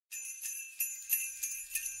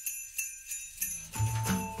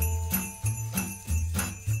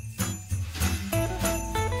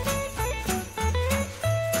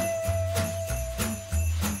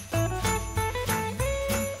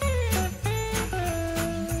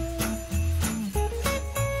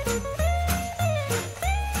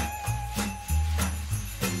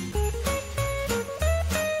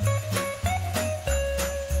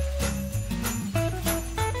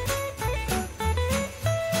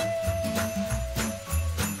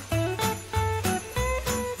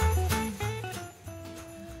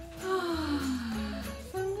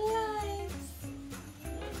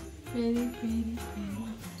pretty, pretty.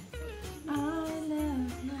 I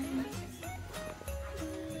love lights.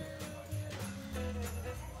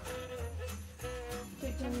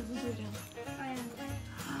 Take down the blue down. I am.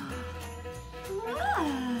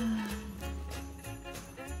 Wow.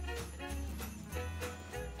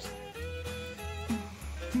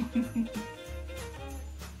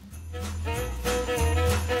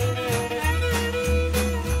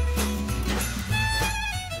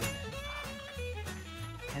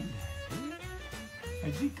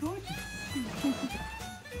 Is he gorgeous?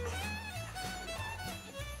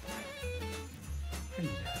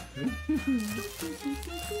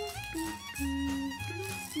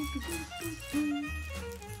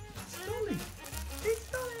 Stolly! Hey,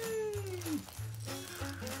 Stolly!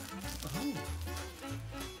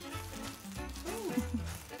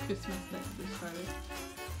 Christmas next this Friday.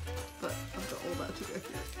 But I've got all that to go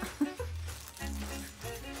through.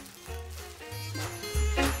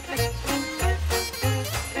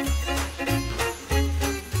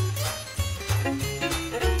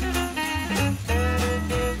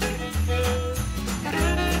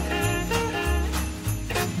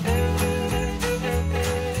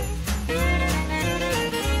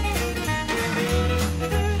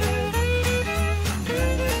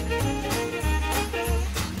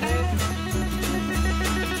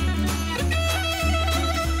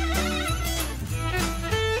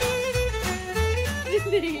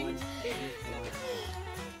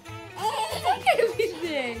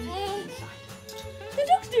 Everything. The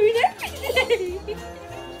dog's doing everything.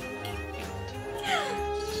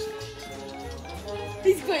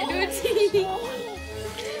 He's quite naughty.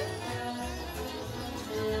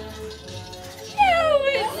 No,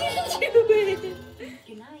 what's he doing?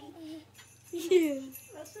 Good night. Yeah.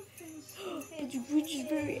 Lots of things. Which is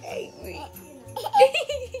very angry.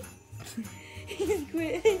 He's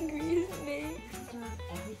quite angry, isn't he?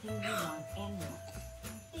 Everything you want and more.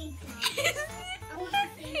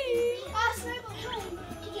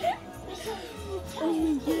 Oh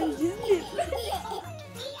my god, isn't it?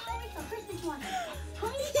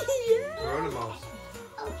 Corona mouse.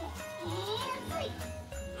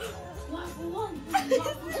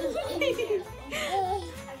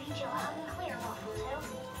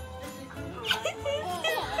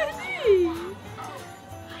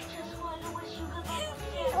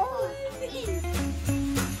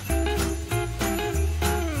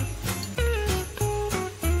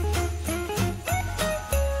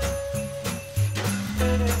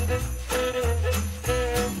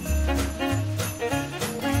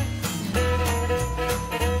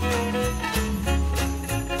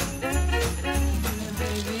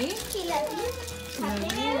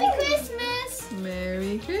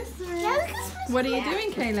 Merry Christmas! What are you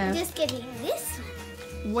doing, Caleb? Just getting this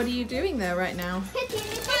What are you doing there right now? one.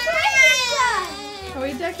 Are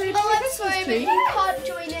we decorating Oh, the I'm Christmas sorry, but tree? you can't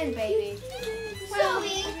join in, baby.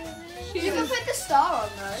 Sorry. She's You can as, put the star on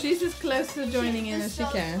though. she's as close to joining in as she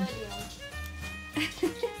can.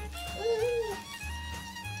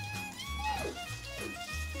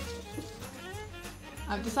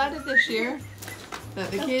 I've decided this year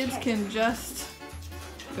that the kids can just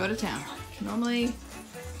go to town. Normally,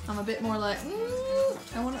 I'm a bit more like,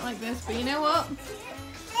 I want it like this, but you know what?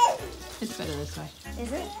 It's better this way.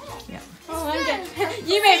 Is it? Yeah. Oh,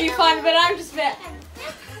 you may be fun, but I'm just a bit.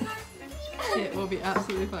 It will be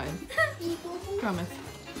absolutely fine. Promise.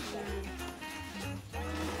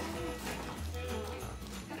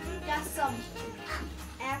 That's some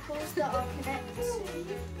apples that are connected.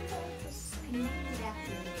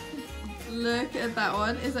 Look at that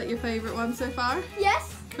one. Is that your favourite one so far?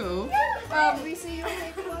 Yes. Cool. We see your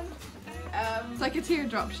favorite one. It's like a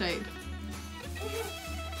teardrop shape.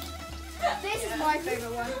 This is my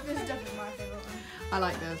favorite one. This is definitely my favorite one. I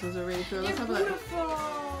like those. Those are really cool. Let's have a look. Beautiful.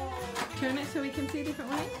 Turn it so we can see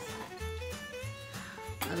different ones.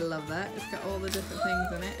 I love that. It's got all the different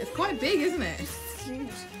things in it. It's quite big, isn't it?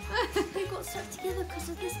 They got stuck together because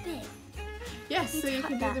of this bit. Yes, so you cut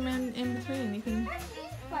can do that. them in between. You can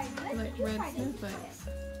like red snowflakes.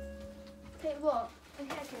 Okay, what?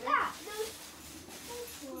 Okay, That.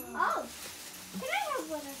 Oh. Can I have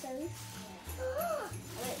one of those?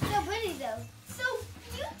 So pretty though. So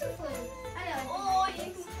beautiful. I know. Oh, you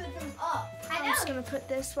can put them up. I I'm know. just gonna put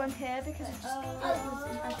this one here because it's just.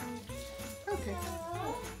 Okay.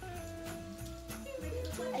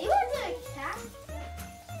 Are you gonna do a cat?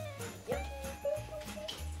 Yep.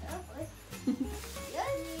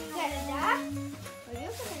 Canada. What are you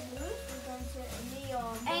gonna do? We're going to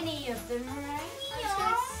neon. Any of them, right?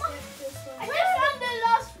 I just found the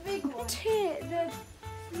last big one.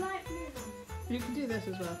 The light blue one. You can do this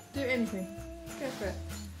as well. Do anything. Go for it.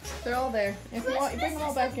 They're all there. If you want, you bring them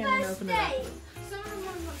all back in and open it up. Some of them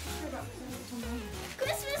I'm not sure about because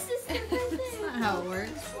Christmas is the birthday. That's not how it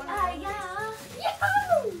works. Yeah.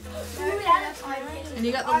 Yahoo! And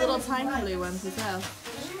you got the little tiny blue ones as well.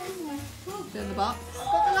 They're in the box.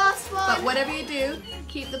 Got the last one. But whatever you do,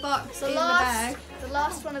 keep the box in the bag. The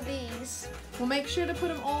last one of these. We'll make sure to put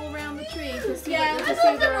them all around the tree to see Yeah. what you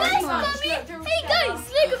see their own plants. Hey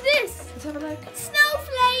guys, look at this. Let's have a look.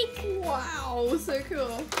 Snowflake. Wow, so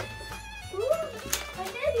cool. I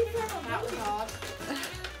nearly fell on that hard.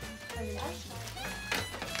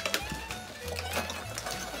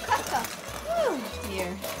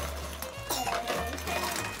 Here.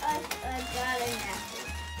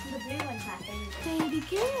 The blue one's happening. Baby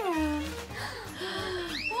girl.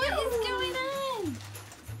 What is going on?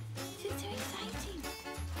 This is so exciting.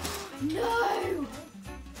 No.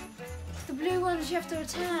 The blue ones you have to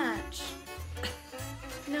attach.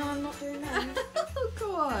 No, I'm not doing that.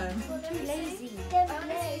 Go on. Too lazy. They're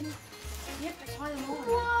blue. You have to tie them on.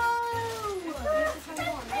 Whoa! You have to tie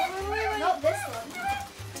them on. Wait. Not this one.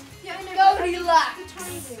 Yeah, I know. Goldilocks. The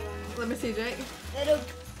tiny blue one. Let me see, Jake. Little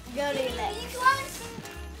Goldilocks.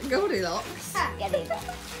 Goldilocks.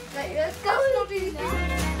 Goldilocks. Right, let's go.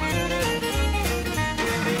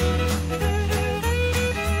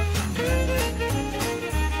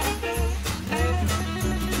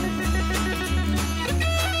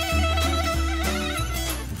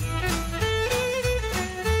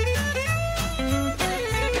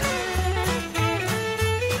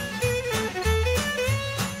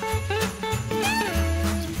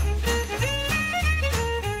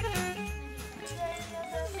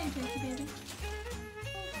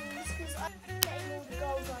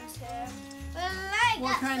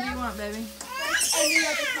 What kind do you want, baby? Any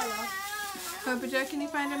other colour. Papa Joe, can you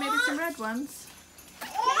find her maybe some red ones? Can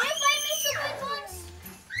you find me some red ones?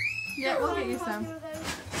 Yeah, we'll get you some.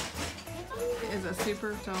 It is a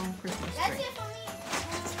super tall Christmas That's tree. it for me.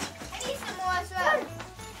 I need some more as well.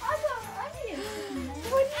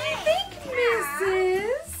 What do you think,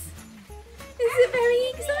 Mrs.? Is it very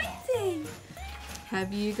exciting?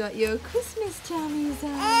 Have you got your Christmas jammies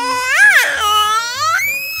on?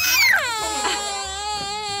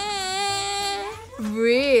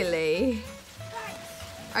 Really?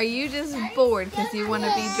 Are you just bored because you want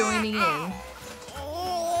to be joining in?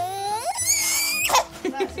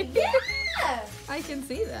 Yeah. I can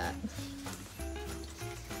see that.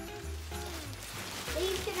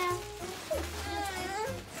 You can have.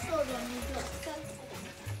 Hold on, you got some.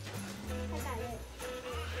 I got it.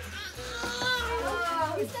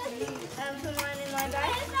 Put mine in my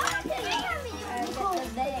bag.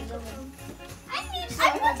 I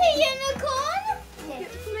put a unicorn.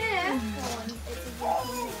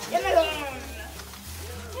 Come here.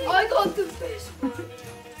 I got the fish one.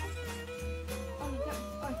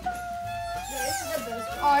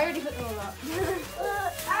 Oh, I already put them all up.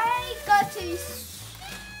 I got to.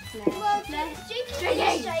 Well,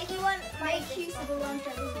 Jakey one. Make use of the ones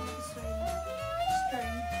that isn't the string.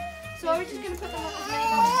 So are we just going to put them up as many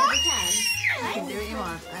times as we can? You can do what you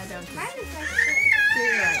want. I don't care. Mine is like Do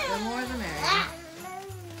it right. The more the merrier.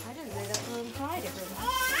 I didn't know that one cried everyone.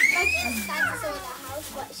 I just dinosaur in the house,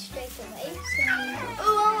 but straight away. So.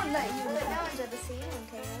 Oh, I won't let you. But no one's ever seen one,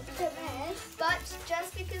 okay? But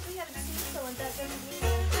just because we haven't seen someone, that doesn't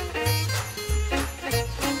mean.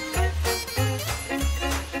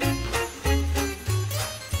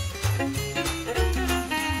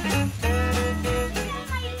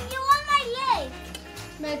 You want my leg?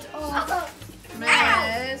 Meds off.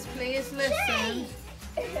 Miss, please listen.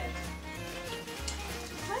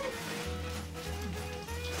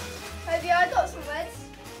 Have you? I got some meds.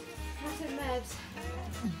 What's in meds?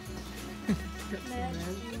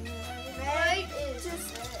 Right,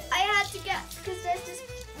 I had to get because there's just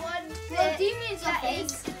one Well, bit Demian's that off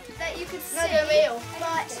is that you could see, No, they're real.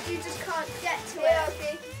 but you just can't get to it.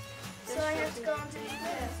 Okay. So I have to go underneath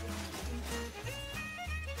it.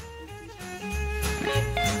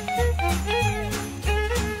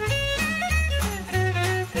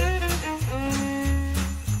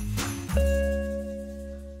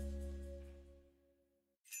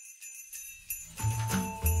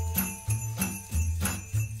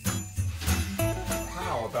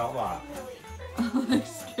 How about that?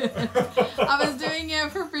 Looks good. I was doing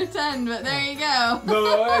it for pretend, but there you go.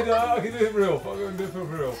 No, I can do it real. I'm going to do it for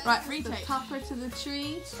real. Right, retake. Topper to the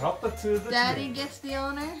tree. Top it to the Daddy tree. gets the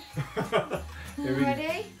honor. Here we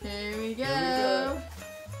Ready? Here we go. go.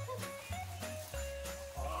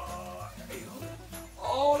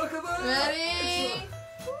 Oh, look at that. Ready?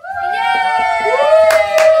 No!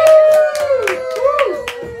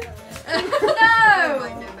 Oh my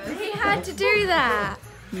goodness. He had to do that.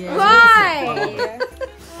 Yeah.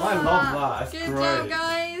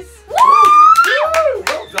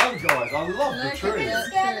 love the Look tree. at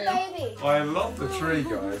Scare the that baby. I love the tree,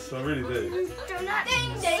 guys. I really do. Ding,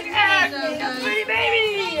 ding, ding, Pretty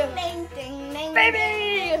baby. Ding, ding, ding,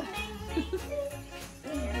 baby.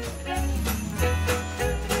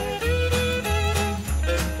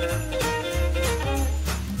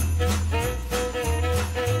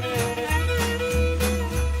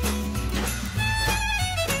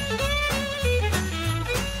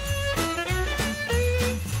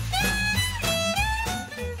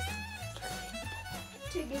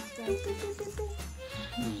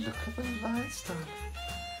 Look at the lights,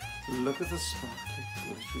 darling. Look at the sparkly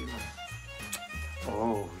glittery light.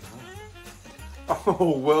 Oh, yeah.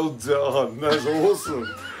 Oh, well done. That's awesome.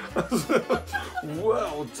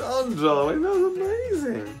 Well done, darling. That was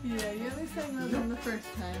amazing. Yeah, you only sang those on the first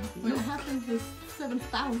time. When it happens the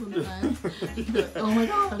 7,000th time. Oh my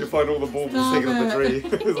gosh. You find all the baubles Stop sticking on the tree.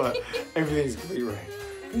 it. It's like, everything's going to be red.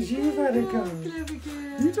 Because you've had it go. There we go.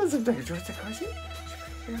 You've done some decorating.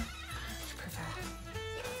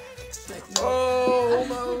 Like, Oh,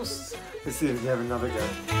 almost. Let's see if we can have another go.